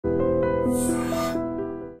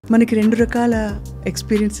మనకి 2 రకాల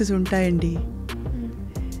ఎక్స్‌పీరియన్సెస్ ఉంటాయండి.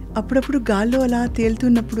 అప్పుడప్పుడు గాల్లో అలా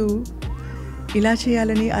తేలుతున్నప్పుడు ఇలా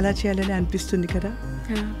చేయాలని, అలా చేయాలని అనిపిస్తుంది కదా!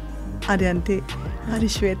 అది అంతే. అది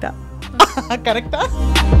శ్వేత. కరెక్టా?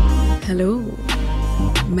 हेलो,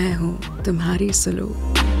 मैं हूँ तुम्हारी Sulu.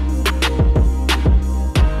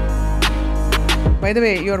 By the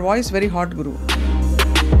way your voice very hot గురు.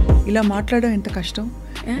 ఇలా మాట్లాడడం ఎంత కష్టం.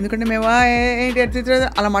 ఎందుకంటే మేము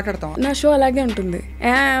అలా మాట్లాడతాం. నా షో అలాగే ఉంటుంది,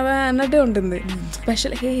 అన్నట్టే ఉంటుంది.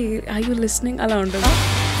 Special hey are you listening అలా ఉంటుంది.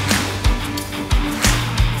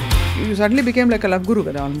 You suddenly became like a love గురు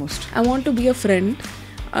కదా almost. I want to be a friend.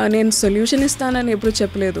 నేను సొల్యూషన్ ఇస్తానని ఎప్పుడు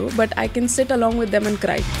చెప్పలేదు, but I can SIT along with them and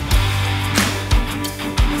cry.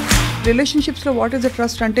 రిలేషన్షిప్స్లో what is the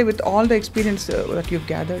trust అంటే with all the experience that you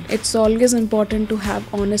gathered? It's always important to have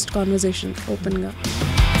honest conversation ఓపెన్గా.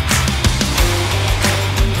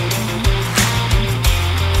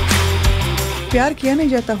 ప్యార్ Kia नहीं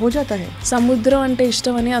जाता हो जाता है. సముద్రం అంటే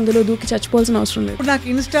ఇష్టం అని అందులో దూకి చచ్చిపోవాల్సిన అవసరం లేదు. ఇప్పుడు నాకు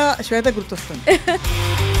ఇన్స్టా శ్వేత గుర్తొస్తుంది.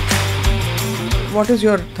 What is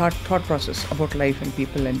your thought process about life and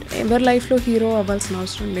people and ఎవరి లైఫ్లో హీరో అవ్వాల్సిన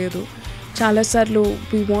అవసరం లేదు. చాలాసార్లు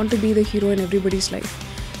we want to be the hero in everybody's life.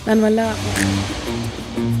 దానివల్ల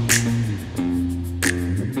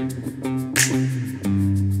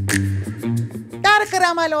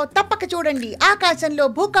తారకరామాలో తప్పక చూడండి. ఆకాశంలో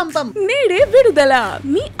భూకంపం నేడే విడుదల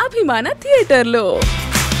మీ అభిమాన థియేటర్లో.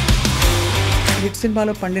 హిట్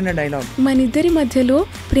సినిమాలో పండిన డైలాగ్. మనిద్దరి మధ్యలో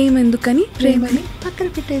ప్రేమ ఎందుకని ప్రేమని పక్కన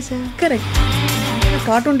పెట్టేశా. కరెక్ట్.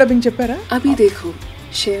 కార్టూన్ డబ్బింగ్ చెప్పారా? అభి దేఖో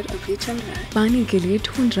షేర్ అభి చల్ రహా హై పానీ కే లియే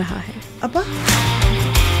ఢూంఢ్ రహా హై. అబ్బా,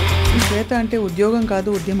 శ్వేత అంటే ఉద్యోగం కాదు,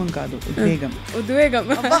 ఉద్యమం కాదు, ఉద్వేగం. ఉద్వేగం.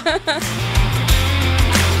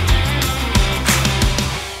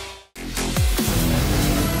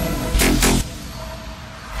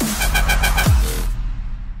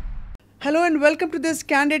 Hello and welcome to this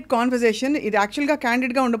candid conversation. ఇది యాక్చువల్గా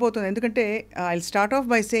క్యాండిడ్గా ఉండబోతుంది. ఎందుకంటే I start of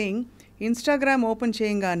by saying, Instagram open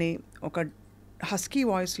చేయంగానే ఒక హస్కీ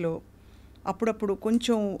వాయిస్లో అప్పుడప్పుడు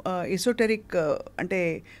కొంచెం ఎసోటెరిక్ అంటే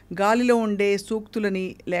గాలిలో ఉండే సూక్తులని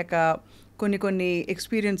లేక కొన్ని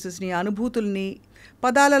ఎక్స్పీరియన్సెస్ని, అనుభూతుల్ని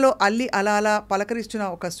పదాలలో అల్లి అలా అలా పలకరిస్తున్న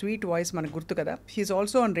ఒక స్వీట్ వాయిస్ మనకు గుర్తు కదా. She's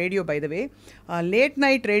also on radio by the way. Late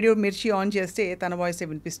night radio మిర్చి ఆన్ చేస్తే తన వాయిసే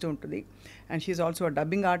వినిపిస్తూ ఉంటుంది. And she's also a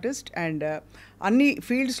dubbing artist. And అన్ని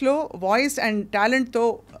ఫీల్డ్స్లో వాయిస్ అండ్ టాలెంట్తో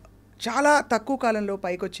చాలా తక్కువ కాలంలో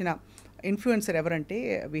పైకొచ్చిన ఇన్ఫ్లుయెన్సర్ ఎవరంటే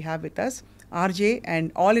we have with us RJ and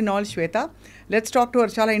all in all Shweta. Let's talk to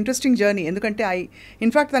our. చాలా ఇంట్రెస్టింగ్ జర్నీ. ఎందుకంటే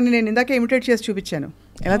ఇన్ఫ్యాక్ట్ దాన్ని నేను ఇందాకే ఇమిటేట్ చేసి చూపించాను.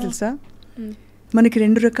 ఎలా తెలుసా? మనకి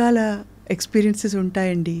 2 రకాల ఎక్స్పీరియన్సెస్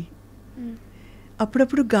ఉంటాయండి.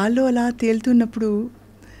 అప్పుడప్పుడు గాల్లో అలా తేలుతున్నప్పుడు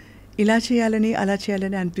ఇలా చేయాలని, అలా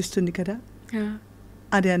చేయాలని అనిపిస్తుంది కదా.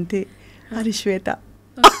 అది అంతే. అది శ్వేత.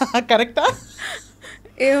 కరెక్టా?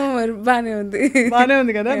 ఏమో మరి బానే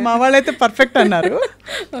ఉంది కదా. మా వాళ్ళైతే పర్ఫెక్ట్ అన్నారు.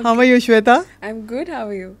 How are you Shweta? I'm good. How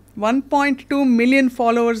are you? 1.2 million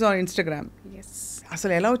followers on Instagram. Yes.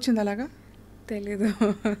 అసలు ఎలా వచ్చింది అలాగా? తెలీదు.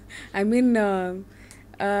 I mean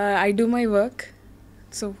I do my work,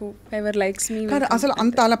 so ever likes me. అసలు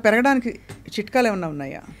అంత అలా పెరగడానికి చిట్కాలు ఏమన్నా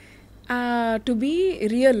ఉన్నాయా? టు బీ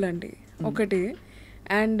రియల్ అండి ఒకటి.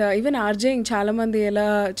 అండ్ ఈవెన్ ఆర్జేయింగ్ చాలామంది ఎలా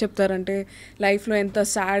చెప్తారంటే లైఫ్లో ఎంత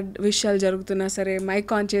సాడ్ విషయాలు జరుగుతున్నా సరే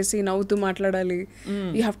మైక్ ఆన్ చేసి నవ్వుతూ మాట్లాడాలి.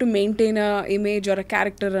 You have to maintain a image are a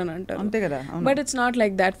character అని అంటారు. అంతే కదా. But it's not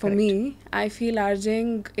like that for me. I feel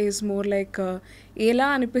RJing is more like ఎలా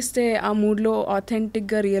అనిపిస్తే ఆ మూడ్లో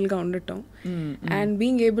ఆథెంటిక్గా రియల్గా ఉండటం and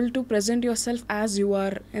being able to present your self as you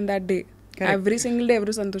are in that day. Every single day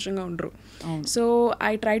ఎవరు సంతోషంగా ఉండరు. So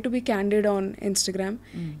I try to be candid on Instagram.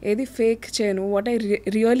 ఏది ఫేక్ చేయను. What I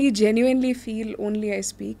really genuinely feel only I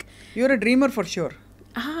speak. You're a dreamer for sure.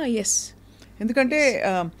 Yes. ఎందుకంటే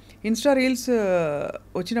Insta reels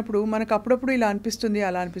వచ్చినప్పుడు మనకు అప్పుడప్పుడు ఇలా అనిపిస్తుంది,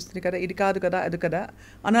 అలా అనిపిస్తుంది కదా, ఇది కాదు కదా, అది కదా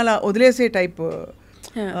అని అలా వదిలేసే టైప్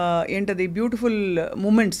ఏంటది బ్యూటిఫుల్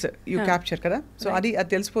మూమెంట్స్ యూ క్యాప్చర్ కదా. సో అది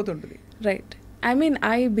తెలిసిపోతుంటుంది. Right. I mean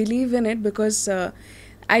I believe in it because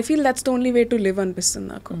I feel that's the only way to live అనిపిస్తుంది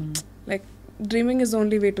నాకు. Like dreaming is the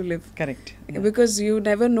only way to live. Correct. Yeah. Because you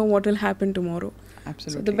never know what will happen tomorrow.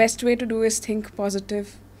 Absolutely. So the best way to do is think positive,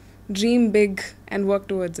 dream big and work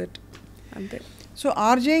towards it. Ante. So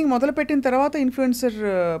RJing మొదలుపెట్టిన తర్వాత influencer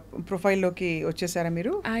ప్రొఫైల్లోకి వచ్చేసారా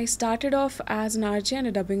మీరు? I started off as an RJ and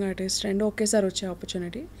a dubbing artist. రెండు ఒకేసారి వచ్చే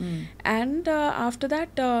opportunity. And after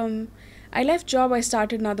that I left job. I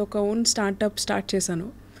started నాది ఒక own startup start చేశాను.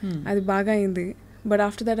 అది బాగా అయింది. But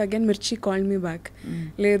after that again Mirchi called me back.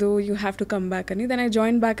 Ledu, you have to come back ani. Then I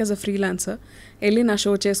joined back as a freelancer. Elli na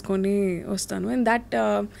show cheskoni ostanu. And that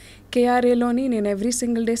KRA loni nenu every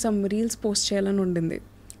single day some reels post cheyalani undindi.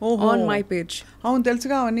 On my page. అవును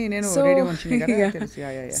తెలుసుగా అవన్నీ, నేను radio మంచిని కదా తెలుసు.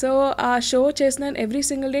 So ఆ show చేసిన every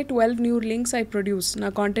single day 12 new links I produce. నా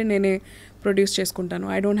కాంటెంట్ నేనే ప్రొడ్యూస్ చేసుకుంటాను.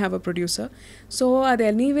 I don't have a producer. So అది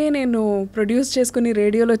ఎనీవే నేను ప్రొడ్యూస్ చేసుకుని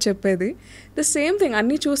రేడియోలో చెప్పేది ద సేమ్ థింగ్.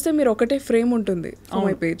 అన్నీ చూస్తే మీరు ఒకటే ఫ్రేమ్ ఉంటుంది ఫర్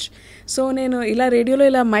మై పేజ్. సో నేను ఇలా రేడియోలో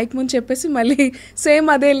ఇలా మైక్ ముందు చెప్పేసి మళ్ళీ సేమ్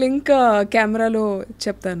అదే లింక్ కెమెరాలో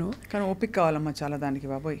చెప్తాను. కానీ ఓపిక కావాలమ్మా చాలా దానికి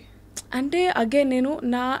బాబోయ్. అంటే అగైన్ నేను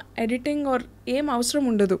నా ఎడిటింగ్ ఆర్ ఏం అవసరం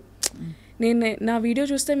ఉండదు. నేను నా వీడియో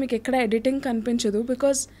చూస్తే మీకు ఎక్కడ ఎడిటింగ్ కనిపించదు.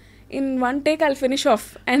 Because in one take I'll finish off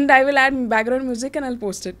and I will add background music and I'll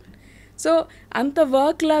post it. So అంత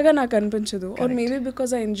వర్క్ లాగా నాకు అనిపించదు. Or maybe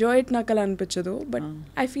because I enjoy it నాకు అలా అనిపించదు. But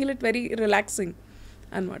I feel it very relaxing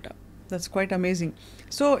అనమాట. That's quite amazing.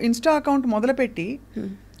 So Insta account మొదలుపెట్టి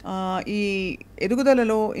ఈ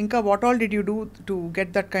ఎదుగుదలలో ఇంకా what all did you do to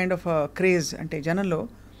get that kind of craze అంటే జనంలో?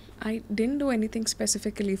 I didn't do anything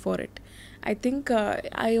specifically for it. I think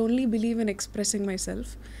I only believe in expressing myself.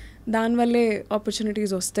 దానివల్లే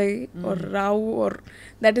opportunities వస్తాయి or Rao or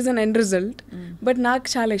that is an end result. But నాకు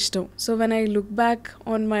చాలా ఇష్టం. So when I look back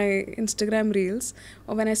on my Instagram reels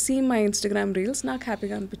or when I see my Instagram reels, నాకు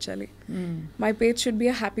హ్యాపీగా అనిపించాలి. My page should be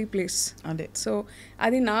a happy place. అదే. So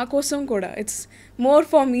అది నా కోసం కూడా it's more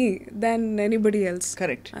for me than anybody else.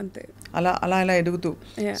 Correct. అంతే. అలా అలా అలా ఎదుగుతూ.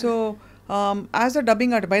 So as a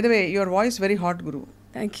dubbing artist, by the way your voice very hot Guru.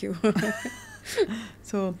 Thank you.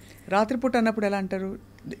 So రాత్రిపూట అన్నప్పుడు ఎలా అంటారు?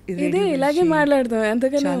 ఇదే ఇలాగే మాట్లాడతాం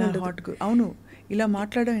ఎంతగానో హాట్ గురు. అవును, ఇలా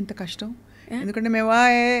మాట్లాడడం ఎంత కష్టం. ఎందుకంటే మేము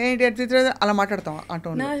ఏంటి అలా మాట్లాడతాం ఆ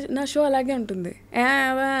టోన్. నా షో అలాగే ఉంటుంది,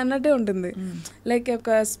 అన్నట్టే ఉంటుంది. లైక్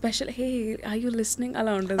ఒక special hey are you listening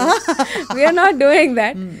అలా ఉంటుంది. We are not doing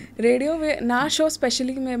that. Radio నా షో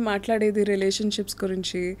స్పెషల్లీ మేము మాట్లాడేది రిలేషన్షిప్స్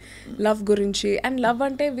గురించి, లవ్ గురించి. అండ్ లవ్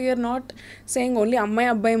అంటే వీఆర్ నాట్ సేయింగ్ ఓన్లీ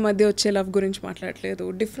అమ్మాయి అబ్బాయి మధ్య వచ్చే లవ్ గురించి మాట్లాడలేదు.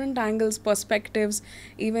 Different angles, perspectives,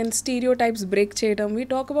 even stereo types break చేయడం. We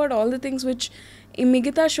talk about all the things which in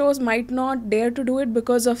Migita shows might not dare to do it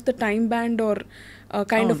because of the time band or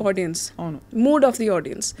kind of audience, mood of the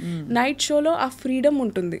audience. Night show lo a freedom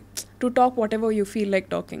untundi to talk whatever you feel like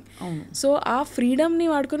talking. So a freedom ni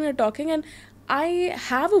vaadukoni we are talking, and I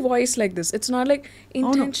have a voice like this. It's not like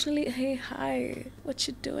intentionally hey hi what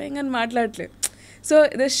you doing and maatladle. So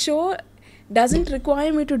the show doesn't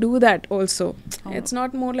require me to do that also. It's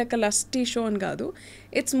not more like a lusty show and gadu.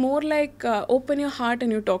 It's more like open your heart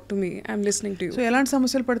and you talk to me. I'm listening to you. So ఎలాంటి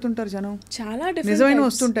సమస్యలు పడుతుంటారు జనం? చాలా different నిజమైన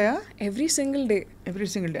వస్తుంటాయా? Every single day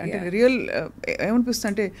అంటే real ఏమనిపిస్తుంది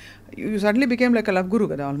అంటే you suddenly became like a love గురు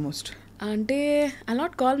కదా ఆల్మోస్ట్. అంటే I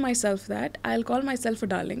not call my self that. I will call my self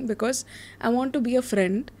a darling because I want to be a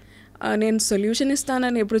friend. నేను solution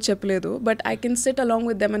ఇస్తానని ఎప్పుడు చెప్పలేదు, but I can SIT along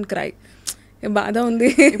with them and cry. బాధ ఉంది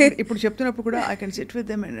ఇప్పుడు చెప్తున్నప్పుడు కూడా I can SIT with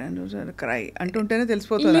them and cry అంటుంటేనే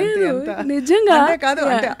తెలిసిపోతుంది. నిజంగా కాదు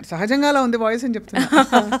అంటే సహజంగా అలా ఉంది వాయిస్ అని చెప్తున్నా.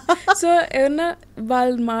 సో ఏమన్నా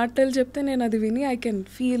వాళ్ళ మాటలు చెప్తే నేను అది విని I can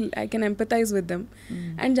feel, I can empathise with them.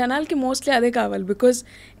 And జనాలకి మోస్ట్లీ అదే కావాలి because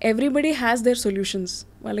everybody has their solutions.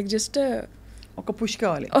 వాళ్ళకి జస్ట్ ఒక పుష్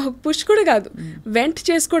కావాలి. పుష్ కూడా కాదు, వెంట్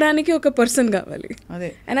చేసుకోవడానికి ఒక పర్సన్ కావాలి.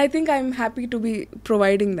 అదే. And I think I'm happy to be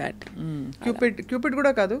providing that. Cupid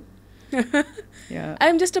కూడా కాదు,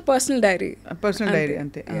 I'm just a personal diary. Personal diary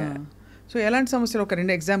అంతే. సో ఎలాంటి సమస్యలు ఒక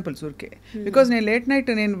 2 ఎగ్జాంపుల్స్ ఊరికే, బికాజ్ నేను లేట్ నైట్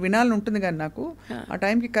నేను వినాలని ఉంటుంది కానీ నాకు ఆ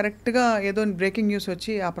టైంకి కరెక్ట్గా ఏదో బ్రేకింగ్ న్యూస్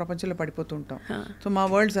వచ్చి ఆ ప్రపంచంలో పడిపోతూ ఉంటాం. సో మా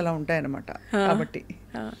వరల్డ్స్ అలా ఉంటాయన్నమాట. కాబట్టి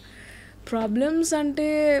ప్రాబ్లమ్స్ అంటే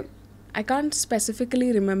I can't specifically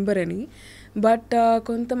remember any, but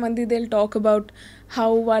కొంతమంది they will talk about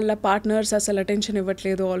how వాళ్ళ పార్ట్నర్స్ అసలు అటెన్షన్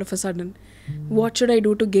ఇవ్వట్లేదు all of a sudden. What should I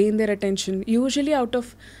do to gain there attention? Usually out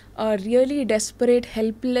of really desperate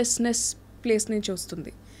helplessness place నుంచి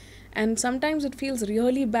వస్తుంది. And sometimes it feels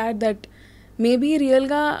really bad that maybe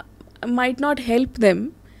రియల్గా might not help them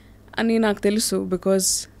అని నాకు తెలుసు, because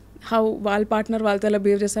how వాళ్ళ partner వాళ్ళతో ఎలా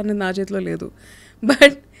behave చేస్తారని నా చేతిలో లేదు.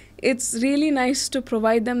 But it's really nice to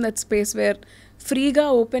provide them that space where ఫ్రీగా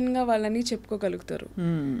ఓపెన్గా వాళ్ళని చెప్పుకోగలుగుతారు.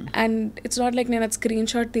 అండ్ ఇట్స్ నాట్ లైక్ నేను అది స్క్రీన్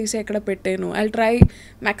షాట్ తీసి ఎక్కడ పెట్టాను. ఐ ట్రై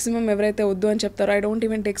మ్యాక్సిమం ఎవరైతే వద్దు అని చెప్తారో I don't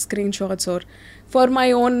even take screen shots are for my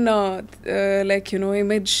own like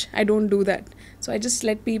image I don't do that. So I just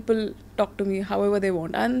let people talk to me how ever they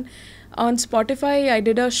want. And on Spotify I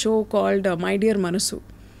did a show called my dear మనసు.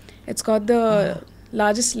 It's got the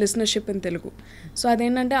largest లిసనర్షిప్ in Telugu. So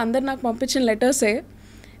అదేంటంటే అందరు నాకు పంపించిన లెటర్సే,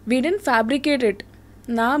 we didn't fabricate it.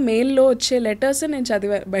 నా మెయిల్లో వచ్చే letters నేను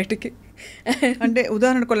చదివా బయటికి. అంటే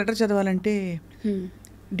ఉదాహరణకు లెటర్ చదవాలంటే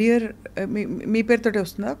డియర్ మీ పేరుతోటే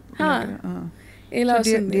వస్తుందా? ఇలా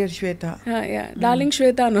వస్తుంది. డియర్ శ్వేత, డార్లింగ్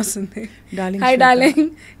శ్వేత అని వస్తుంది. Darling hi Shweta. డార్లింగ్,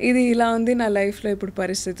 ఇది ఇలా ఉంది నా లైఫ్లో ఇప్పుడు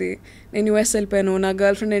పరిస్థితి. నేను యూఎస్ వెళ్ళిపోయాను, నా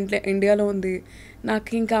గర్ల్ ఫ్రెండ్ ఇండియాలో ఉంది,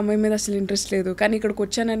 నాకు ఇంకా అమ్మాయి మీద అసలు ఇంట్రెస్ట్ లేదు, కానీ ఇక్కడికి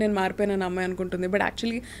వచ్చానని నేను మారిపోయానని అమ్మాయి అనుకుంటుంది, బట్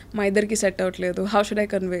యాక్చువల్లీ మా ఇద్దరికి సెట్ అవ్వట్లేదు. How should I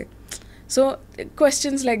convey? So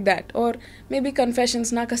questions like that, or maybe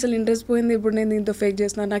confessions. నాకు అసలు ఇంట్రెస్ట్ పోయింది, ఇప్పుడు నేను దీంతో ఫేక్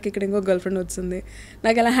చేసిన, నాకు ఇక్కడ ఇంకో గర్ల్ ఫ్రెండ్ వచ్చింది,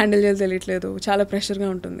 నాకు ఎలా హ్యాండిల్ చేయాలి తెలియట్లేదు, చాలా ప్రెషర్గా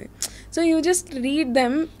ఉంటుంది. So you just read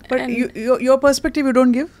them. But your perspective you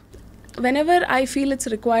don't give? Whenever I feel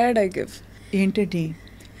it's required I give. ఏంటంటే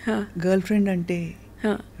గర్ల్ ఫ్రెండ్ అంటే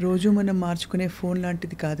రోజు మనం మార్చుకునే ఫోన్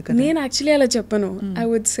లాంటిది కాదు కదా. నేను యాక్చువల్లీ అలా చెప్పను. I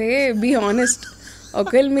would say be honest.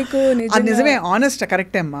 ఒకవేళ మీకు నిజమే, ఆనెస్ట్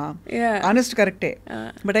కరెక్టే అమ్మా, ఆనెస్ట్ కరెక్టే.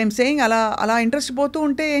 బట్ ఐఎమ్ సేయింగ్ అలా ఇంట్రెస్ట్ పోతూ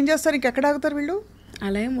ఉంటే ఏం చేస్తారు, ఇంకెక్కడ ఆగుతారు వీళ్ళు?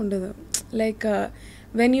 అలా ఏం ఉండదు. Like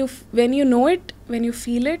when you know it, when you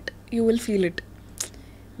feel it, you will feel it.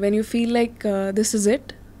 When you feel like this is it,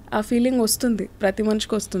 ఆ ఫీలింగ్ వస్తుంది, ప్రతి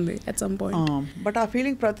మనిషికి వస్తుంది అట్ సమ్ పాయింట్. బట్ ఆ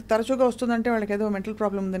ఫీలింగ్ తరచుగా వస్తుందంటే వాళ్ళకి ఏదో మెంటల్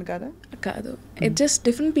ప్రాబ్లమ్ ఉందని కాదా? కాదు, it just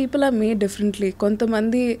different people are made differently.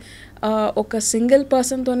 కొంతమంది ఒక సింగిల్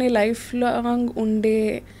పర్సన్తోనే లైఫ్ లాంగ్ ఉండే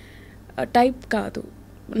టైప్ కాదు.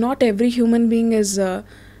 Not every human being is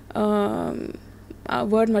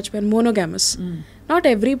word మర్చిపోయాను, మోనోగామస్. Not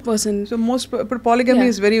every person. So most ఇప్పుడు పాలిగమీ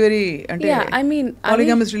ఇస్ వెరీ వెరీ, అంటే ఐ మీన్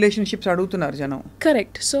పాలిగమస్ రిలేషన్షిప్స్ అడుగుతున్నారు జనం.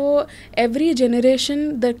 Correct. So every generation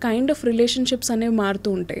the kind of relationships అనేవి మారుతూ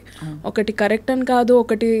ఉంటాయి. ఒకటి కరెక్ట్ అని కాదు,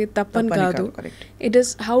 ఒకటి తప్పని కాదు. It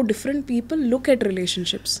is how different people look at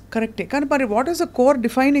relationships. కరెక్టే, కానీ మరి what is the core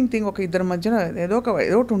defining thing? ఒక ఇద్దరి మధ్యన ఏదో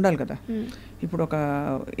ఒకటి ఉండాలి కదా. ఇప్పుడు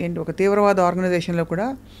ఒక తీవ్రవాద ఆర్గనైజేషన్లో కూడా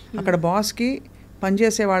అక్కడ బాస్కి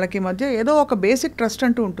పనిచేసే వాళ్ళకి మధ్య ఏదో ఒక బేసిక్ ట్రస్ట్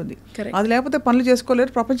అంటూ ఉంటుంది. అది లేకపోతే పనులు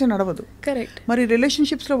చేసుకోలేరు, ప్రపంచం నడవదు. కరెక్ట్. మరి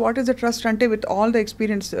రిలేషన్షిప్స్లో వాట్ ఈస్ ద ట్రస్ట్ అంటే with all the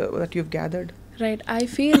experience that you've gathered? Right. I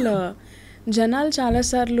feel జనాలు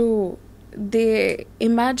చాలాసార్లు they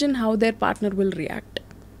imagine how there partner will react,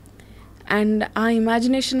 and ఆ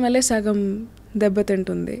ఇమాజినేషన్ వల్లే సగం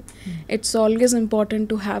దెబ్బతింటుంది. It's always important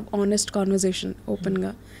to have honest conversation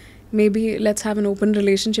ఓపెన్గా. Maybe let's have an open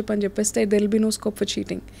relationship అని చెప్పేస్తే there will be no scope for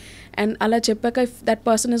cheating. And అలా చెప్పాక if that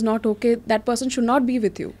person is not okay, that person should not be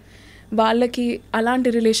with you. వాళ్ళకి అలాంటి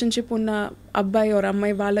relationship ఉన్న అబ్బాయి are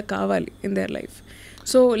అమ్మాయి వాళ్ళకి కావాలి in their life.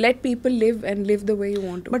 So let people live and live the way you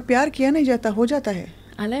want. But Pyaar Kia నహీ జాతా, హో జాతా high.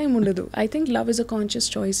 అలా ఏమి ఉండదు. I think love is a conscious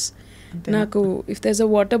choice. నాకు if there is a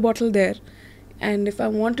water bottle there and if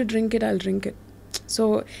I want to drink it, I'll drink it. So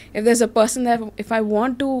if there is a person that if I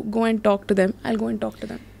want to go and talk to them, I'll go and talk to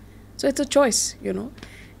them. So it's a choice, you know.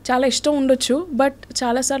 చాలా ఇష్టం ఉండొచ్చు, but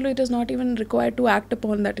చాలాసార్లు it is not even required to act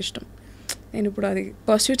upon that ఇష్టం. నేను ఇప్పుడు అది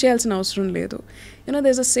pursue చేయాల్సిన అవసరం లేదు. You know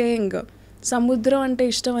there is a saying, సముద్రం అంటే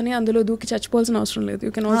ఇష్టం అని అందులో దూకి చచ్చిపోవాల్సిన అవసరం లేదు.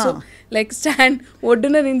 You can also like stand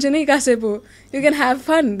ఒడ్డున నించుని కాసేపు you can have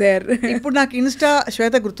fun there. ఇప్పుడు నాకు ఇన్స్టా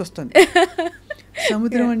శ్వేత గుర్తొస్తుంది.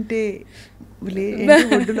 సముద్రం అంటే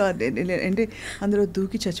ఒడ్డులో అంటే అందులో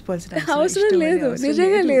దూకి చచ్చిపోవాల్సిన అవసరం లేదు,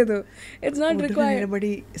 నిజంగా లేదు. It's not required.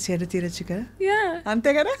 నిలబడి సేద తీరచ్చు కదా,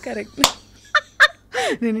 అంతే కదా. కరెక్ట్.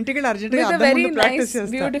 నేను ఇంటికి urgent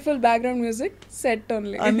beautiful background music set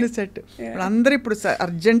only, అన్ని సెట్. అందరూ ఇప్పుడు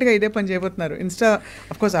అర్జెంట్ గా ఇదే పని చేయబోతున్నారు. ఇన్స్టా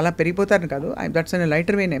ఆఫ్ కోర్స్ అలా పెరిగిపోతారు కాదు, that's in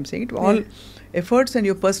lighter way I'm saying it. All efforts and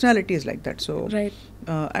your personality is like that. So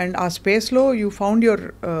and ఆ స్పేస్ లో you found your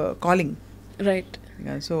calling. Right.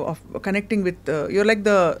 So of connecting with your like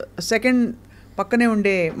the second పక్కనే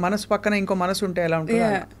ఉండే మనసు పక్కన ఇంకో మనసు ఉంటే ఎలా ఉంటుంది,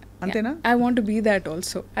 అంతేనా? I want to be that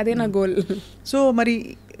also, అదే నా గోల్. సో మరి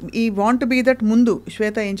ఈ వాంట్ టు బీ దట్ ముందు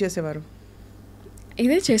శ్వేత ఏం చేసేవారు?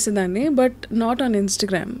 ఇదే చేసేదాన్ని, but not on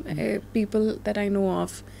Instagram. People that I know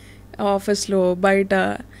of, ఆఫీస్లో, బయట,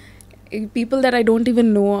 people that I don't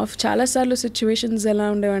even know of. చాలాసార్లు సిచ్యువేషన్స్ ఎలా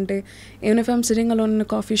ఉండేవంటే, even if I'm sitting alone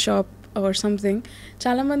in coffee shop or something,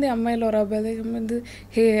 చాలామంది అమ్మాయిలు or అబ్బాయిలు,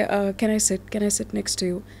 హే can I SIT next to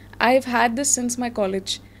you. I have had this since my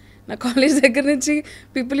college. నా college దగ్గర నుంచి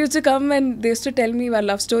people use to come and they use to tell me వాళ్ళ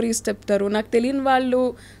love stories చెప్తారు. నాకు తెలియని వాళ్ళు,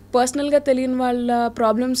 పర్సనల్గా తెలియని వాళ్ళ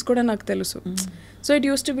ప్రాబ్లమ్స్ కూడా నాకు తెలుసు. So it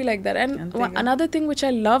use to be like that. And another thing which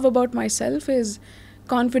I love about my self is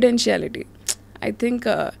confidentiality. I think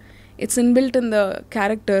it's inbuilt in the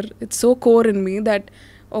character. It's so core in me that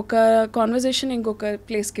ఒక conversation ఇంకొక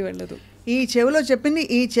ప్లేస్కి వెళ్ళదు. ఈ చెవిలో చెప్పింది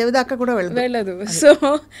ఈ చెవి దాకా కూడా వెళ్ళదు. So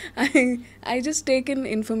I just take in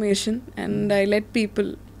information and I let people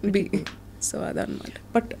be. So అదనమాట.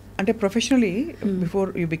 బట్ అంటే professionally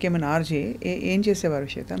before you became an RJ ఏం చేసేవారు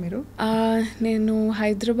శ్వేత మీరు? నేను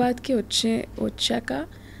హైదరాబాద్కి వచ్చాక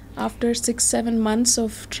after 6-7 months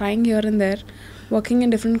of trying here and there, working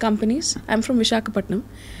in different companies. I'm from Visakhapatnam.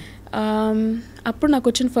 అప్పుడు నాకు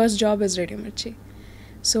వచ్చిన ఫస్ట్ జాబ్ ఇస్ రేడియో మిర్చి.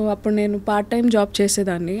 సో అప్పుడు నేను పార్ట్ టైం జాబ్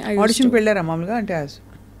చేసేదాన్ని. ఆడిషన్కి వెళ్ళారా మామూలుగా అంటే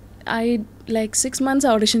ఐ లైక్ 6 months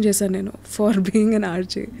ఆడిషన్ చేశాను నేను for being an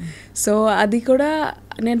RJ. So అది కూడా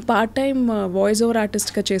నేను పార్ట్ టైం వాయిస్ ఓవర్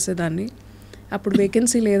ఆర్టిస్ట్గా చేసేదాన్ని. అప్పుడు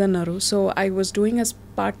వేకెన్సీ లేదన్నారు. So I was doing us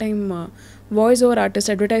part time voice over artist,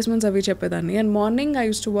 advertisements అవి చెప్పేదాన్ని. And morning I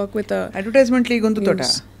use to work with అడ్వర్టైజ్మెంట్లు ఈ గొంతుతోట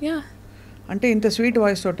యా అంటే ఇంత స్వీట్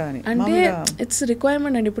వాయిస్ తోట అని అంటే ఇట్స్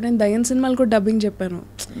రిక్వైర్మెంట్ అండి. ఇప్పుడు నేను దయ్యం సినిమాలు కూడా డబ్బింగ్ చెప్పాను.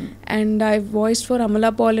 And I voice for Amala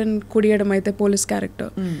Paul and కుడియడం అయితే police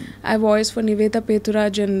character. I voice for Nivetha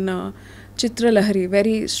Pethuraj and Chitralahari,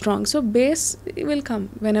 very strong. So base will come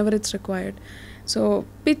when ever it's required. So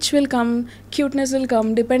pitch will come, cuteness will come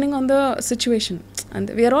depending on the situation. And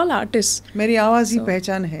we are all artists. मेरी आवाज़ ही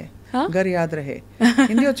पहचान है, घर याद रहे.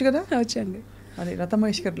 హిందీ వచ్చు కదా? వచ్చండి. అది లతా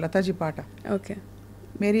మంగేష్కర్ లతాజీ పాట. ఓకే.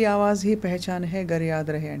 मेरी आवाज़ ही पहचान है, घर याद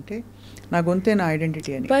रहे అంటే నా గొంతే నా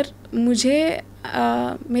ఐడెంటిటీ అని. पर मुझे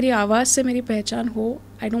मेरी आवाज़ से मेरी पहचान हो,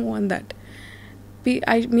 आई डोंट वांट दैट.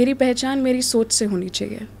 मेरी पहचान मेरी सोच से होनी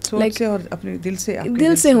चाहिए, सोच से और अपने दिल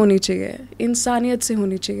से होनी चाहिए, इंसानियत से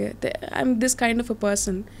होनी चाहिए. I am this kind of a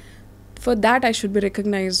person. For that I should be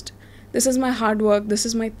recognised. This is my hard work, this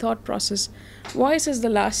is my thought process. Voice is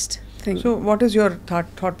the last thing. So what is your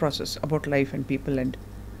thought process about life and people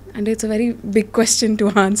and it's a very big question to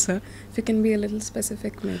answer. If you can be a little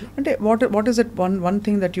specific maybe. అంటే what is it one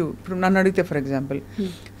thing that you నన్ను అడిగితే for example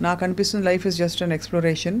నాకు అనిపిస్తుంది life is just an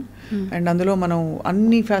exploration and అందులో మనం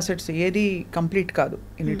అన్ని facets ఏది complete కాదు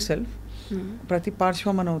ఇన్ ఇట్ సెల్ఫ్. ప్రతి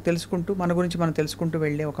పార్శ్వం మనం తెలుసుకుంటూ మన గురించి మనం తెలుసుకుంటూ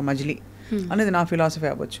వెళ్ళే ఒక మజిలీ అనేది నా ఫిలాసఫీ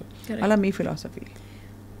అవ్వచ్చు. అలా మీ philosophy?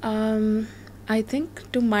 I think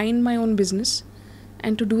to mind my own business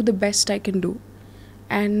and to do the best I can do.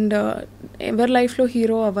 And ఎవరి లైఫ్లో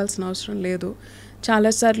హీరో అవ్వాల్సిన అవసరం లేదు.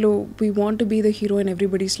 చాలాసార్లు we want to be the hero in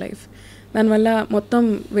everybody's life. దానివల్ల మొత్తం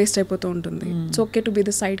వేస్ట్ అయిపోతూ ఉంటుంది. It's okay to be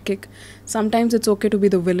the side kick, sometimes it's okay to be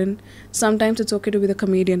the villain, sometimes it's okay to be the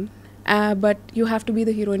comedian, but you have to be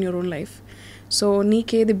the hero in your own life. So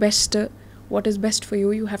నీకేది best, what is best for you,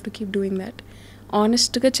 you have to keep doing that.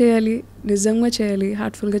 ఆనెస్ట్గా చేయాలి, నిజంగా చేయాలి,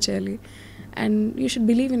 హార్ట్ఫుల్గా చేయాలి. And you should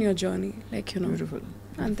believe in your journey, like you know.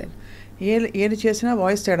 అంతే. ఏది చేసినా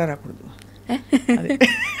voice తేడా రాకూడదు.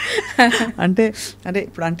 అంటే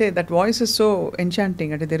ఇప్పుడు అంటే that voice is so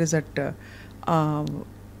enchanting. అంటే దెర్ ఇస్ దట్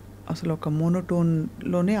అసలు ఒక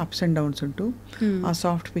మోనోటోన్లోనే అప్స్ అండ్ డౌన్స్ ఉంటూ ఆ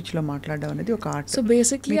సాఫ్ట్ పిచ్లో మాట్లాడడం అనేది ఒక art. So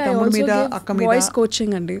basically I also give voice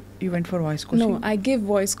coaching అండి. You went for voice coaching? No, I give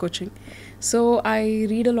voice coaching. So I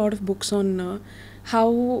read a lot of books on how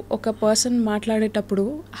ఒక person మాట్లాడేటప్పుడు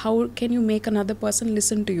how can you make another person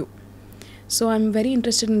listen to you. So I'm very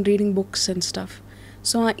interested in reading books and stuff.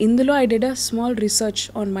 So indulo I did a small research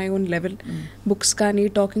on my own level. Books kani,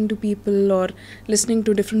 talking to people or listening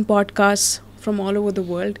to different podcasts from all over the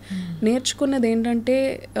world. Nerchukunnadi entante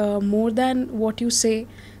more than what you say,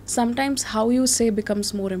 sometimes how you say becomes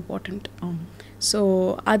more important. So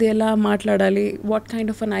adi ela maatladali, what kind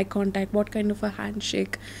of an eye contact, what kind of a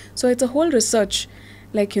handshake. So it's a whole research.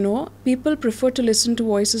 Like, you know, people prefer to listen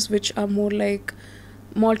to voices which are more like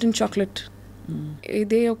molten chocolate.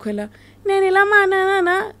 ఇదే ఒకవేళ నేను ఇలా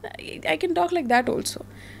మానా I can talk like that also,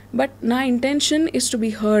 but నా intention is to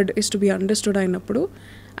be heard, is to be understood అయినప్పుడు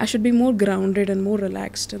I should be more grounded and more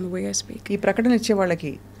relaxed in the way I speak. ఈ ప్రకటన ఇచ్చే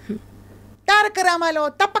వాళ్ళకి తారక రామాలో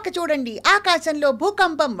తప్పక చూడండి, ఆకాశంలో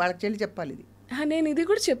భూకంపం, వాళ్ళకి చెల్లి చెప్పాలి ఇది. నేను ఇది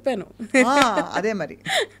కూడా చెప్పాను. అదే మరి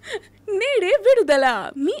నేడే విడుదల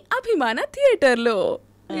మీ అభిమాన థియేటర్లో.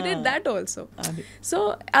 We did that also. So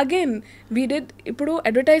again we did. ఇప్పుడు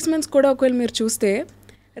అడ్వర్టైజ్మెంట్స్ కూడా ఒకవేళ మీరు చూస్తే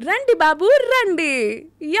రండి బాబు రండి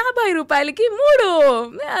 50 రూపాయలకి 3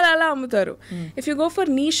 అలా అమ్ముతారు. If you go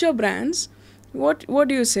for నీషో brands, what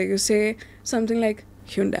do you say? You say something like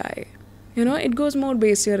Hyundai. You know, it goes more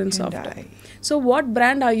basier and softer. So what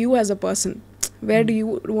brand are you as a person? Where do you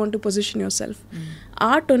want to position yourself?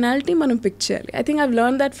 ఆ tonality మనం pick చేయాలి. I think I've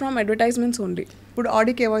learned that from advertisements only. ఇప్పుడు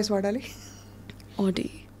ఆడికి ఏ voice వాడాలి? Audi.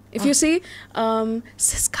 If you see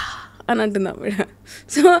Siska అని అంటున్నాం.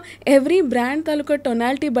 So every brand తాలూకా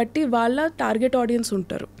tonality బట్టి వాళ్ళ టార్గెట్ ఆడియన్స్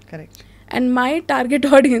ఉంటారు. Correct. And my target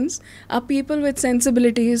audience are people with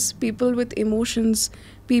sensibilities, people with emotions,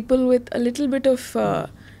 people with a little bit of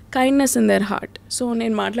kindness in their heart. So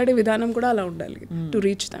నేను మాట్లాడే విధానం కూడా అలా ఉండాలి to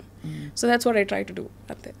reach them. So that's what I try to do.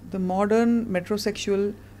 అంతే. The modern మెట్రోసెక్షువల్,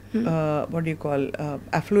 what you call,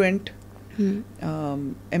 affluent,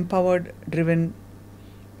 empowered, driven,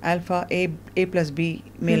 alpha, A+B,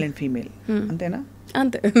 male and female, అంతేనా?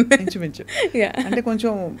 అంతే ఇంచుమించు. అంటే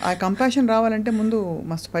కొంచెం ఆ కంపాషన్ రావాలంటే ముందు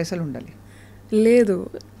మస్తు పైసలు ఉండాలి. లేదు,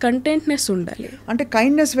 కంటెంట్నెస్ ఉండాలి. అంటే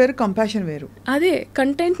కైండ్నెస్ వేరు, కంపాషన్ వేరు. అదే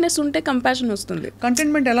కంటెంట్నెస్ ఉంటే కంపాషన్ వస్తుంది.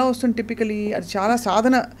 కంటెంట్మెంట్ ఎలా వస్తుంది టిపికలీ? అది చాలా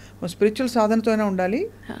సాధన, స్పిరిచువల్ సాధనతోనే ఉండాలి.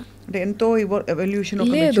 అంటే ఎంతో ఎవల్యూషన్.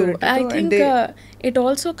 లేదు, I think it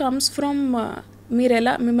also comes from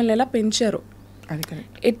మిమ్మల్ని ఎలా పెంచారు.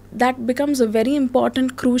 That becomes a very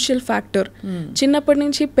important crucial factor. చిన్నప్పటి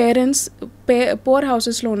నుంచి పేరెంట్స్ పోర్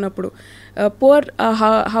హౌసెస్లో ఉన్నప్పుడు, పోర్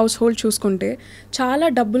హౌస్ హోల్డ్ చూసుకుంటే చాలా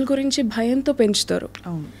డబ్బుల గురించి భయంతో పెంచుతారు.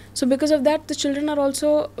 So because of that the children are also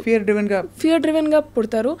fear డ్రివెన్గా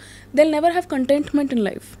పుడతారు. They will never have contentment in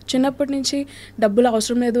life. చిన్నప్పటి నుంచి డబ్బులు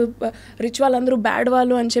అవసరం లేదు, రిచ్ వాళ్ళందరూ బ్యాడ్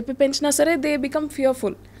వాళ్ళు అని చెప్పి పెంచినా సరే దే బికమ్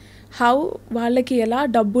ఫియర్ఫుల్. హౌ వాళ్ళకి ఎలా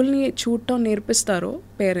డబ్బుల్ని చూడటం నేర్పిస్తారో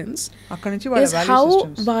పేరెంట్స్, ఇస్ హౌ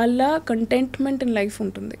వాళ్ళ కంటెంట్మెంట్ ఇన్ లైఫ్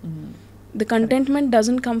ఉంటుంది. The contentment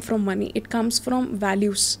doesn't come from money, it comes from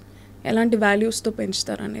values. ఎలాంటి వాల్యూస్తో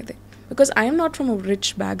పెంచుతారు అనేది. Because I'm not from a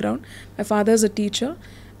rich background, my father is a teacher,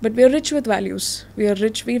 but we are rich with values. We are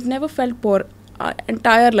rich, weave never felt pour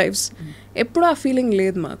entire lifes. ఎప్పుడు ఆ feeling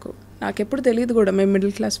లేదు మాకు. నాకెప్పుడు తెలియదు కూడా మేము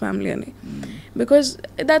మిడిల్ క్లాస్ ఫ్యామిలీ అని. Because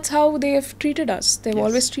that's how they have treated us. They've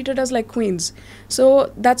always treated us like queens. So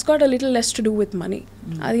that's got a little less to do with money.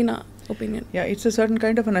 Adi na opinion. Yeah, it's a certain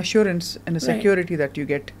kind of an assurance and a security that you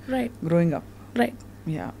get growing up. Right.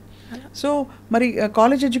 Yeah. So, mari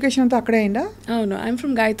college education anta akkade ayinda? Oh no, I'm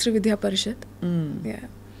from Gayatri Vidya Parishad. Yeah.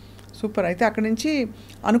 Super. Aithe akkadi nunchi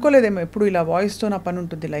anukoledemo eppudu ila voice tho na pani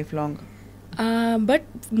untundi life long. But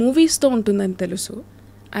movies tho untundani telusu.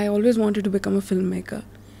 I always wanted to become a filmmaker.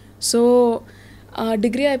 So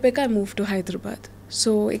degree అయిపోయాక I moved to Hyderabad. So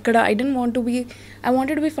ఇక్కడ I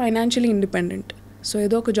wanted to be financially independent. So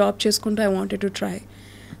ఏదో ఒక job చేసుకుంటూ I wanted to try.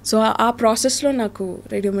 So ఆ ప్రాసెస్లో నాకు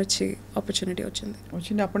radio మిర్చి opportunity వచ్చింది.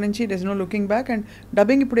 అప్పటి నుంచి there's no looking back. And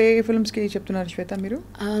dubbing ఇప్పుడు ఏ ఫిల్మ్స్కి చెప్తున్నారు శ్వేత మీరు?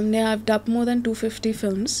 I've dubbed more than 250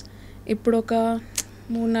 films. ఇప్పుడు ఒక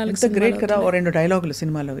 3-4 గ్రేట్ కదా. 2 డైలాగులు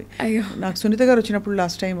సినిమాలోవి. నాకు సునీత గారు వచ్చినప్పుడు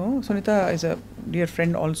last time, Sunitha is a dear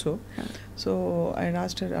friend also. So I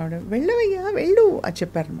asked her, ఆవిడ వెళ్ళవయ్యా వెళ్ళు అని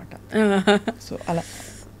చెప్పారనమాట. సో అలా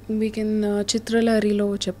వీ కెన్ చిత్రలహరిలో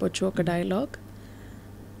చెప్పొచ్చు ఒక డైలాగ్.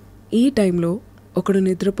 ఈ టైంలో ఒకడు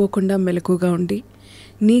నిద్రపోకుండా మెలకుగా ఉండి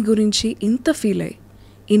నీ గురించి ఇంత ఫీల్ అయ్యి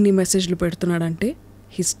ఇన్ని మెసేజ్లు పెడుతున్నాడంటే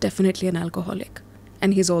he's definitely an alcoholic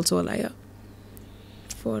and he's also a liar.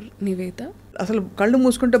 For Nivetha అసలు కళ్ళు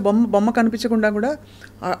మూసుకుంటే బొమ్మ కనిపించకుండా కూడా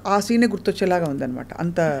ఆ సీనే గుర్తొచ్చేలాగా ఉందన్నమాట.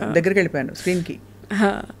 అంత దగ్గరికి వెళ్ళిపోయాను స్క్రీన్కి.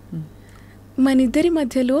 మనిద్దరి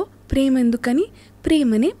మధ్యలో ప్రేమ ఎందుకని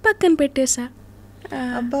ప్రేమని పక్కన పెట్టేశా.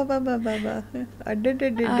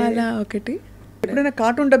 అలా ఒకటి. ఎప్పుడైనా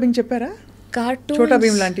కార్టూన్ డబ్బింగ్ చెప్పారా? కార్టూన్ చోటా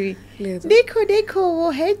భీమ్ లాంటివి? లేదు. దేఖో దేఖో ఓ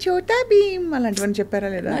హే చోటా భీమ్ అలాంటివన్నీ చెప్పారా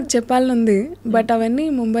లేదా? నాకు చెప్పాలని ఉంది, బట్ అవన్నీ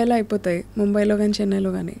ముంబైలో అయిపోతాయి, ముంబైలో కానీ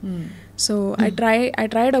చెన్నైలో కానీ. So I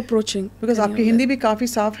tried approaching. Because आपकी हिंदी भी काफ़ी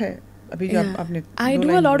साफ है अभी जो आपने. I do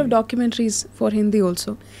a lot of documentaries for Hindi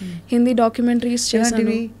also. Hindi documentaries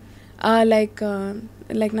chesanu.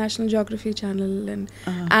 Like National Geography Channel and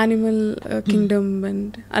Animal Kingdom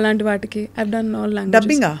and alanti vaatiki I've done all languages.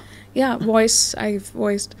 Dubbing ah? Yeah, voice I've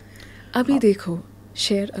voiced. Abhi dekho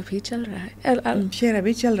शेर अभी चल रहा है. शेर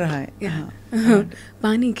अभी चल रहा है.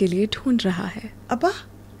 पानी के लिए ढूंढ रहा है. अब्बा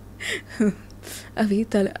అవి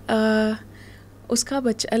ఉస్కా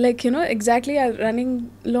బచ్చా లైక్ ఎగ్జాక్ట్లీ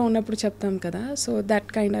రన్నింగ్లో ఉన్నప్పుడు చెప్తాం కదా. So that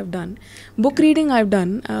kind I've done. Book reading I've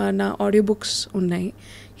done. నా ఆడియో బుక్స్ ఉన్నాయి,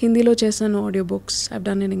 హిందీలో చేశాను audio books. I've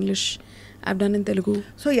done in English, I've done in Telugu.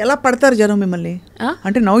 So ఎలా పడతారు జనం మిమ్మల్ని?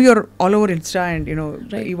 అంటే now you're all over Insta and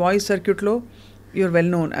ఈ వాయిస్ సర్క్యూట్లో your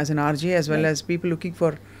well known as an RJ as well as people looking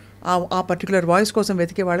for ఆ పర్టికులర్ వాయిస్ కోసం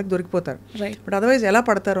వెతికే వాళ్ళకి దొరికిపోతారు. బట్ అదర్వైజ్ ఎలా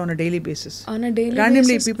పడతారు on a daily basis? On a daily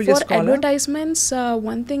basis for advertisements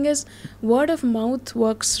one thing is word of mouth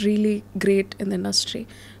works really great in the industry.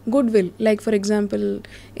 Good will, like for example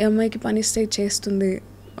ఈ అమ్మాయికి పనిస్తే చేస్తుంది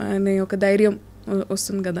అనే ఒక ధైర్యం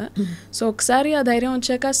వస్తుంది కదా. సో ఒకసారి ఆ ధైర్యం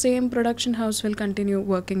వచ్చాక same production house will continue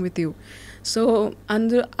working with you. So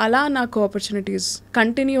అలా నాకు ఆపర్చునిటీస్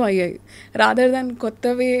కంటిన్యూ అయ్యాయి, రాదర్ దాన్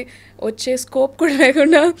కొత్తవి వచ్చే స్కోప్ కూడా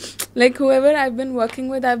లేకుండా. Like who ever I've been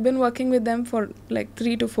working with them for like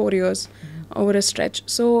 3 to 4 years over a stretch.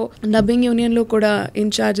 So dubbing యూనియన్లో కూడా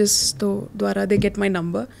ఇన్ఛార్జెస్తో ద్వారా they get my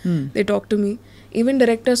number, they talk to me. Even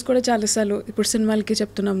directors కూడా చాలాసార్లు ఇప్పుడు సినిమాలకి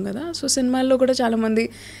చెప్తున్నాం కదా. సో సినిమాల్లో కూడా చాలామంది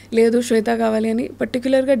లేదు శ్వేత కావాలి అని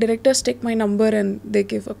పర్టికులర్గా directors take my number and they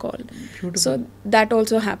give a call. So that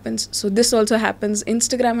also happens. So this also happens.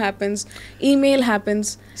 Instagram happens, email happens.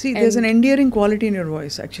 See, there's an endearing quality in your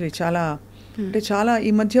voice actually. చాలా అంటే చాలా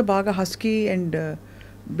ఈ మధ్య బాగా హస్కీ అండ్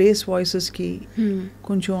బేస్ వాయిసెస్కి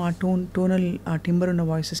కొంచెం ఆ tonal ఆ timber ఉన్న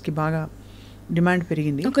వాయిసెస్కి బాగా డిమాండ్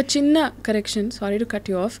పెరిగింది. ఒక చిన్న correction, sorry to cut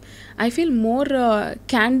you of. I feel more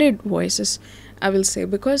candid voices I will say,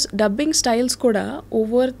 because dubbing styles కూడా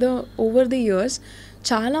ఓవర్ ది ఇయర్స్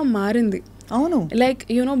చాలా మారింది. అవును, like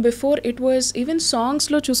you know before it was even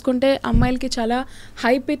సాంగ్స్లో చూసుకుంటే అమ్మాయిలకి చాలా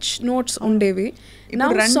హై పిచ్ నోట్స్ ఉండేవి.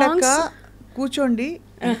 ఇప్పుడు రెండక్క కూర్చోండి,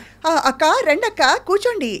 అక్క రెండక్క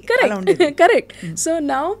కూర్చోండి. Correct. So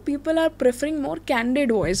now people are preferring more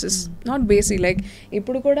candid voices, not basic. Like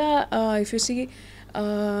ఇప్పుడు కూడా ఇఫ్ యూ సీ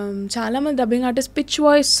చాలా మంది డబ్బింగ్ ఆర్టిస్ట్ పిచ్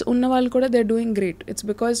వాయిస్ ఉన్న వాళ్ళు కూడా they are doing great. It's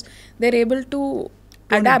because they are able to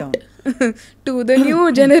adapt to the new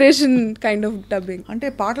generation kind of dubbing. అంటే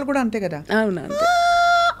పాటలు కూడా అంతే కదా. అవునా, అంతే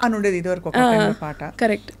అని ఉండేది ఇదివరకు ఒక పాట.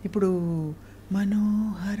 కరెక్ట్. ఇప్పుడు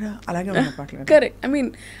మనోహర అలాగే ఉన్న పాటలు. కరెక్ట్. ఐ మీన్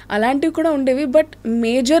అలాంటివి కూడా ఉండేవి. But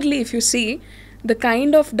majorly if you see the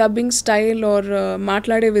kind of dubbing style or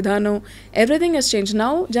మాట్లాడే విధానం, everything has changed.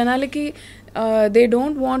 Now జనాలకి they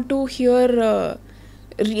don't want to hear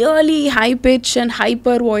really high pitch and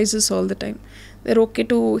hyper voices all the time. They're okay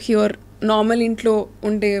to hear normal ఇంట్లో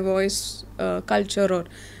ఉండే voice culture or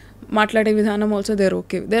మాట్లాడే విధానం also there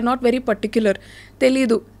okay. They are not very particular.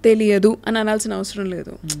 తెలియదు అని అనాల్సిన అవసరం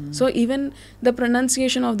లేదు. So even the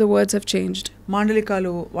pronunciation of the words have changed.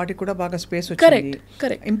 మాండలికాలు వాటికి కూడా బాగా స్పేస్ వచ్చింది.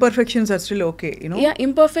 Correct. Imperfections are still okay, you know. Yeah,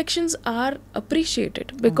 imperfections are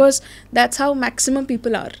appreciated because that's how maximum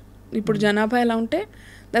people are. ఇప్పుడు జనాభా ఎలా ఉంటే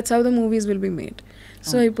that's how the movies will be made.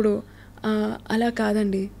 So ఇప్పుడు అలా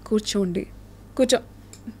కాదండి, కూర్చో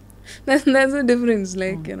that's the difference,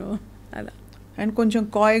 like you know, అలా. And కొంచెం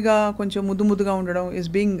కాయ్గా కొంచెం ముద్దుగా ఉండడం is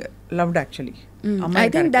being loved actually. I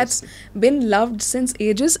think that's been loved since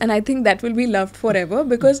ages, and I think that will be loved forever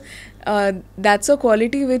because that's a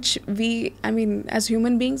quality which I mean as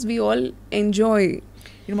human beings we all enjoy.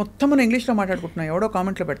 ఇది మొత్తం మనం ఇంగ్లీష్లో మాట్లాడుకుంటున్నాం, ఎవడో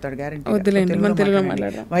కామెంట్లో పెడతాడు guarantee. వద్దులేండి, మన తెలుగులో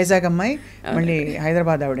మాట్లాడదాం. వైజాగ్ అమ్మాయి మళ్ళీ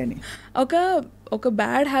హైదరాబాద్ ఆవిడని. ఒక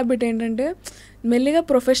బ్యాడ్ హ్యాబిట్ ఏంటంటే మెల్లిగా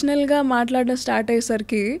ప్రొఫెషనల్గా మాట్లాడడం స్టార్ట్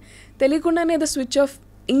అయ్యేసరికి తెలియకుండానే ఏదో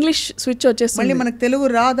ఇంగ్లీష్ స్విచ్ వచ్చేస్తుంది. మళ్ళీ మనకు తెలుగు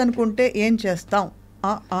రాదనుకుంటే ఏం చేస్తాం?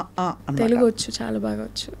 తెలుగు వచ్చు, చాలా బాగా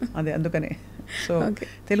వచ్చు. అదే అందుకనే. సో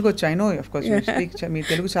తెలుగు వచ్చు, I know of course you speak. మీ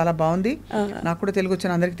తెలుగు చాలా బాగుంది, నాకు కూడా తెలుగు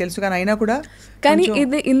వచ్చని అందరికి తెలుసు. కానీ అయినా కూడా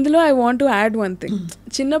ఇందులో I want to add one thing.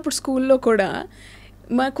 చిన్నప్పుడు స్కూల్లో కూడా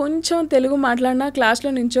కొంచెం తెలుగు మాట్లాడినా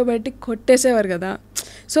క్లాస్లో నించోబెట్టి కొట్టేసేవారు కదా.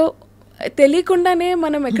 సో తెలియకుండానే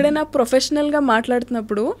మనం ఎక్కడైనా ప్రొఫెషనల్గా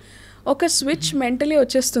మాట్లాడుతున్నప్పుడు ఒక స్విచ్ మెంటలీ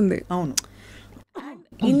వచ్చేస్తుంది. అవును.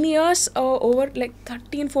 In years over like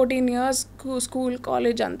 13-14 years school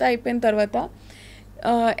college అంతా అయిపోయిన తర్వాత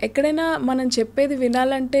ఎక్కడైనా మనం చెప్పేది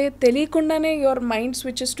వినాలంటే తెలియకుండానే your mind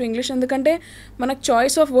switches to English. ఎందుకంటే మనకు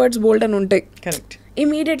చాయిస్ ఆఫ్ వర్డ్స్ బోల్డ్ అని ఉంటాయి. కరెక్ట్.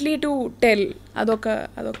 ఇమీడియట్లీ టు టెల్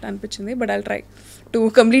అదొకటి అనిపించింది. But I'll try to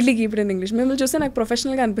completely keep it in English. మిమ్మల్ని చూస్తే నాకు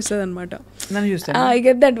ప్రొఫెషనల్గా అనిపిస్తుంది అనమాట. I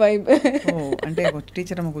get that vibe. అంటే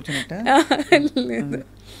టీచర్ అమ్మ కూర్చున్నట్ట లేదు.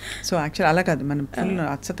 సో యాక్చువల్ అలా కాదు, మనం ఫుల్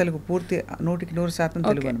అచ్చ తెలుగు పూర్తి 100%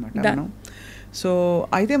 తెలుగు అనమాట మనం. సో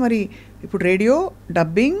అయితే మరి ఇప్పుడు రేడియో,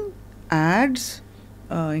 డబ్బింగ్, యాడ్స్,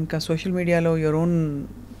 ఇంకా సోషల్ మీడియాలో యువర్ ఓన్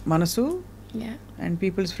మనసు and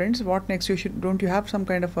peoples friends. What next? Don't you have some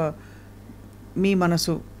kind of మీ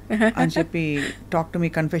మనసు అని చెప్పి talk to me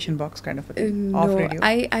confession box kind of of radio?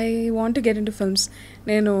 I want to get in to films.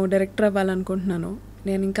 నేను director అవ్వాలనుకుంటున్నాను.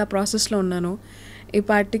 నేను ఇంకా ప్రాసెస్లో ఉన్నాను.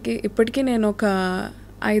 ఇప్పటికీ నేను ఒక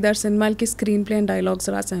 5-6 సినిమాలకి స్క్రీన్ ప్లే అండ్ డైలాగ్స్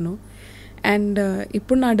రాశాను. అండ్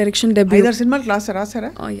ఇప్పుడు నా డైరెక్షన్ డెబ్యూ. 5-6 సినిమాలు రాసారా?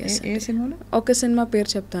 ఏ సినిమాలు? ఒక సినిమా పేరు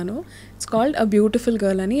చెప్తాను. It's called a beautiful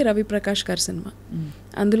girl అని, రవి ప్రకాష్ గారి సినిమా.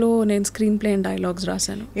 అందులో నేను స్క్రీన్ ప్లే అండ్ డైలాగ్స్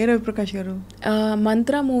రాశాను. ఏ రవి ప్రకాష్ గారు?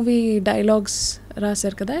 మంత్రా మూవీ డైలాగ్స్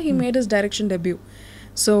రాశారు కదా, he made his direction debut.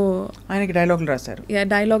 So ఆయనకి డైలాగులు రాశారు.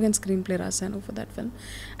 డైలాగ్ అండ్ స్క్రీన్ ప్లే రాశాను ఫర్ దట్ ఫిల్మ్.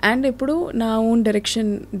 అండ్ ఇప్పుడు నా ఓన్ డైరెక్షన్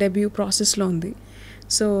డెబ్యూ ప్రాసెస్లో ఉంది.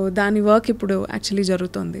 సో దాని వర్క్ ఇప్పుడు యాక్చువల్లీ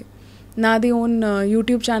జరుగుతుంది. నాది ఓన్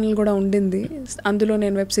యూట్యూబ్ ఛానల్ కూడా ఉండింది. అందులో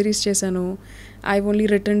నేను వెబ్ సిరీస్ చేశాను. I only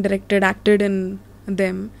return, directed, acted in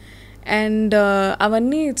them. And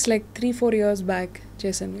అవన్నీ ఇట్స్ లైక్ 3-4 years బ్యాక్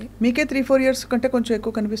చేశాను. మీకే 3-4 years కంటే కొంచెం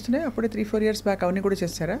ఎక్కువ కనిపిస్తున్నాయి. అప్పుడే 3-4 years బ్యాక్ అవన్నీ కూడా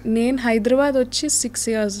చేశారా? నేను హైదరాబాద్ వచ్చి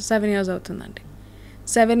 7 years అవుతుందండి.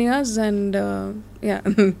 7 years అండ్ యా.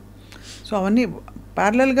 సో అవన్నీ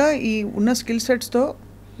ప్యారలల్గా ఈ ఉన్న స్కిల్ సెట్స్తో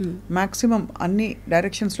మ్యాక్సిమం అన్ని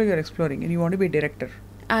డైరెక్షన్స్లో you're exploring and you want be director.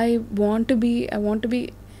 I want to be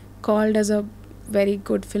called as a very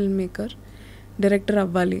good filmmaker. Director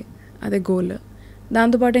అవ్వాలి, అదే గోల్.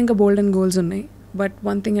 దాంతోపాటు ఇంకా బోల్డ్ అండ్ గోల్స్ ఉన్నాయి, but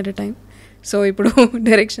one thing at a time. So ఇప్పుడు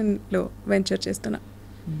డైరెక్షన్లో వెంచర్ చేస్తున్నా.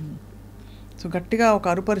 So గట్టిగా ఒక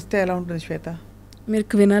అరుపరిస్తే ఎలా ఉంటుంది శ్వేత?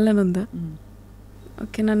 మీకు వినాలని ఉందా?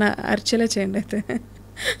 ఓకే, నన్ను అరిచేలా చేయండి అయితే.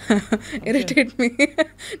 Irritate me.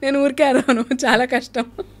 నేను ఊరికే అరవను, చాలా కష్టం.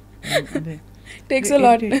 Takes a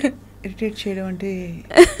lot. ఇరిటేట్ చేయడం అంటే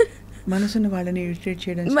మనసుని వాళ్ళని ఇరిటేట్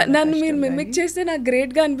చేయడం నన్ను మీరు మిమిక్ చేస్తే నాకు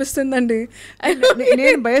గ్రేట్గా అనిపిస్తుందండి.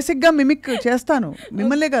 నేను బేసిక్గా మిమిక్ చేస్తాను,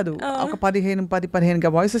 మిమ్మల్నే కాదు, ఒక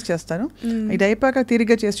 15 వాయిసెస్ చేస్తాను. ఇది అయిపోయాక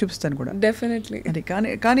తీరిగ్గా చేసి చూపిస్తాను కూడా. డెఫినెట్లీ. అది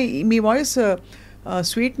కానీ మీ voice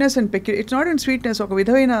sweetness and it's not in sweetness, ఒక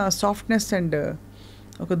విధమైన సాఫ్ట్నెస్ అండ్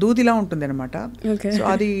ఒక దూదిలా ఉంటుంది అనమాట. సో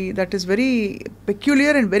అది that is very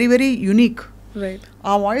peculiar and very very unique. Right.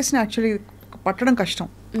 ఆ వాయిస్ని యాక్చువల్లీ పట్టడం కష్టం,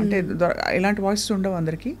 అంటే ఇలాంటి వాయిస్ ఉండవు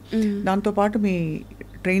అందరికీ. దాంతోపాటు మీ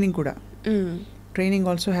ట్రైనింగ్ కూడా, training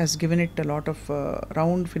also has given it lot of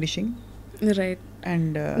round finishing. Right.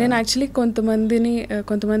 And నేను యాక్చువల్లీ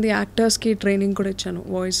కొంతమంది యాక్టర్స్కి ట్రైనింగ్ కూడా ఇచ్చాను,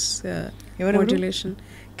 voice modulation.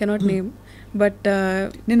 Cannot name, but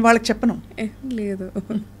నేను వాళ్ళకి చెప్పను. లేదు,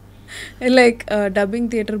 లైక్ డబ్బింగ్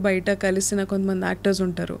థియేటర్ బయట కలిసిన కొంతమంది యాక్టర్స్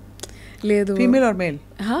ఉంటారు. లేదు, female or male?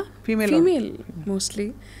 Female mostly.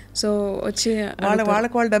 So వచ్చి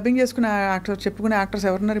వాళ్ళు డబ్బింగ్ చేసుకునే యాక్టర్స్, చెప్పుకునే యాక్టర్స్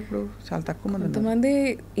ఎవరున్నారు ఇప్పుడు? చాలా తక్కువ మంది. కొంతమంది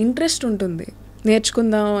ఇంట్రెస్ట్ ఉంటుంది,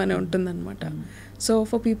 నేర్చుకుందాం అని ఉంటుంది అనమాట. So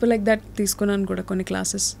for people like that తీసుకున్నాను కూడా కొన్ని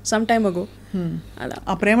క్లాసెస్ సమ్ టైమ్ అగో. అలా.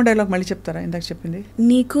 ఆ ప్రేమ డైలాగ్ మళ్ళీ చెప్తారా, ఇందాక చెప్పింది?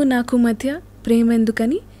 నీకు నాకు మధ్య ప్రేమ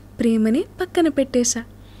ఎందుకని ప్రేమని పక్కన పెట్టేశా.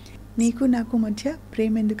 నీకు నాకు మధ్య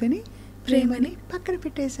ప్రేమ ఎందుకని ప్రేమని పక్కన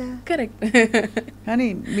పెట్టేశా. కరెక్ట్. కానీ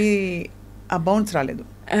మీ ఆ బౌన్స్ రాలేదు,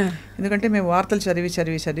 ఎందుకంటే మేము వార్తలు చదివి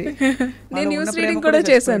నేను న్యూస్ రీడింగ్ కూడా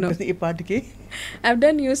చేశాను ఈ పాటికి. I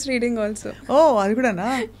done news reading also. ఓ, అది కూడానా?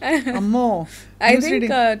 అమ్మో. ఐ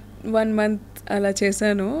థింక్ 1 month అలా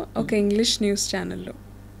చేశాను ఒక ఇంగ్లీష్ న్యూస్ ఛానల్లో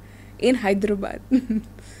ఇన్ హైదరాబాద్.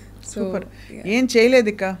 సూపర్. ఏం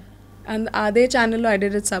చేయలేదు ఇక అదే ఛానల్లో ఐ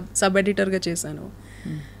డిడ్ సబ్ ఎడిటర్గా చేశాను.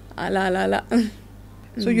 అలా అలా అలా.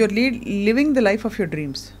 So you're living the life of your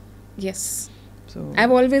dreams. Yes. So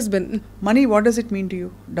I've always been. Money, what does it mean to you?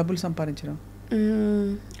 డబ్బులు సంపాదించడం.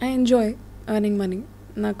 I enjoy earning money.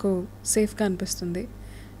 నాకు సేఫ్గా అనిపిస్తుంది.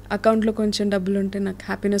 అకౌంట్లో కొంచెం డబ్బులు ఉంటే నాకు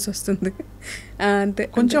హ్యాపీనెస్ వస్తుంది అంతే.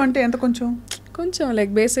 కొంచెం అంటే ఎంత? కొంచెం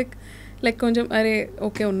లైక్ బేసిక్, లైక్ కొంచెం అరే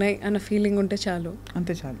ఓకే ఉన్నాయి అన్న ఫీలింగ్ ఉంటే చాలు.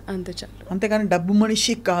 అంతే చాలు. అంతేగాని డబ్బు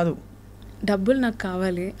మనిషి కాదు. డబ్బులు నాకు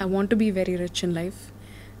కావాలి. I want to be very rich in life.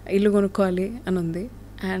 ఇల్లు కొనుక్కోవాలి అని ఉంది.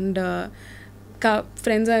 అండ్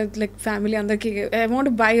ఫ్రెండ్స్ లైక్ ఫ్యామిలీ అందరికీ I want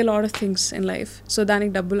to buy a lot of things in life. So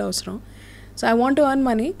దానికి డబ్బులు అవసరం. So I want to earn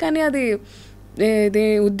money, కానీ అది ఇది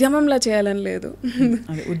ఉద్యమంలా చేయాలని లేదు.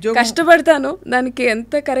 కష్టపడతాను, దానికి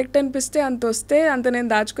ఎంత కరెక్ట్ అనిపిస్తే అంత వస్తే అంత నేను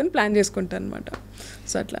దాచుకొని ప్లాన్ చేసుకుంటాను అనమాట.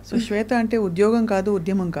 సో అట్లా. సో శ్వేత అంటే ఉద్యోగం కాదు,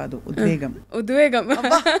 ఉద్యమం కాదు, ఉద్వేగం.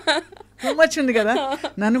 మచ్ ఉంది కదా.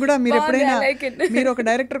 నన్ను కూడా మీరు ఎప్పుడైనా, మీరు ఒక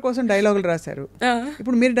డైరెక్టర్ కోసం డైలాగులు రాశారు,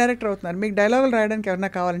 ఇప్పుడు మీరు డైరెక్టర్ అవుతున్నారు, మీకు డైలాగులు రాయడానికి ఎవరైనా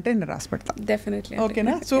కావాలంటే నేను రాసి పెడతాను. డెఫినెట్లీ.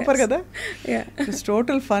 ఓకేనా? సూపర్ కదా. It's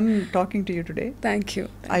total fun talking to you today. Thank you.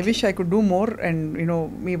 I wish I could do more and you know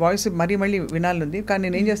me voice మళ్ళీ వినాలనుంది. కానీ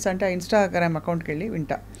నేను ఏం చేస్తా అంటే ఆ ఇన్స్టాగ్రామ్ అకౌంట్కి వెళ్ళి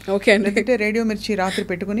వింటా. ఓకే. లేదంటే రేడియో మిర్చి రాత్రి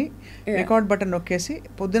పెట్టుకుని రికార్డ్ బటన్ నొక్కేసి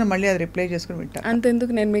పొద్దున మళ్ళీ అది రిప్లై చేసుకుని వింటా.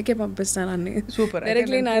 అంతెందుకు, నేను మీకే పంపిస్తాను అన్ని. సూపర్.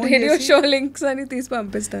 డైరెక్ట్లీ నా రేడియో షో లింక్స్ అని తీసి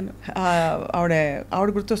పంపిస్తాను. ఆవిడ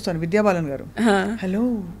గుర్తొస్తాను, విద్యాబాలన్ గారు. Hello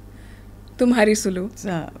Tumhari Sulu,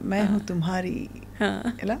 May who Tumhari.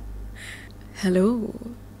 ఎలా? హలో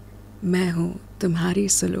మే హూ తుమ్హారీ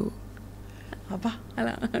సులు. అబ్బా,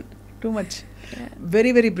 అలా. Too much.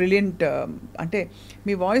 Very very brilliant. అంటే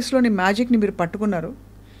మీ వాయిస్లోని మ్యాజిక్ని మీరు పట్టుకున్నారు,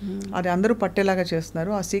 అది అందరూ పట్టేలాగా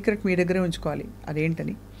చేస్తున్నారు. ఆ సీక్రెట్ మీ దగ్గరే ఉంచుకోవాలి,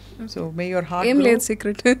 అదేంటని. So May your heart. ఏం లేదు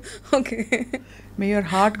secret. Okay. May your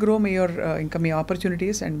heart grow, May your ఇంకా మీ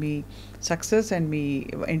opportunities and me success and me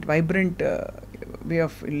vibrant way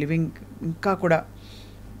of living ఇంకా కూడా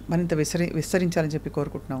మరింత విస్తరించాలని చెప్పి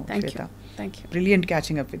కోరుకుంటున్నాం. Thank you. Brilliant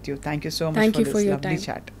catching up with you. Thank you so much for this lovely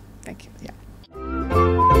chat. Thank you.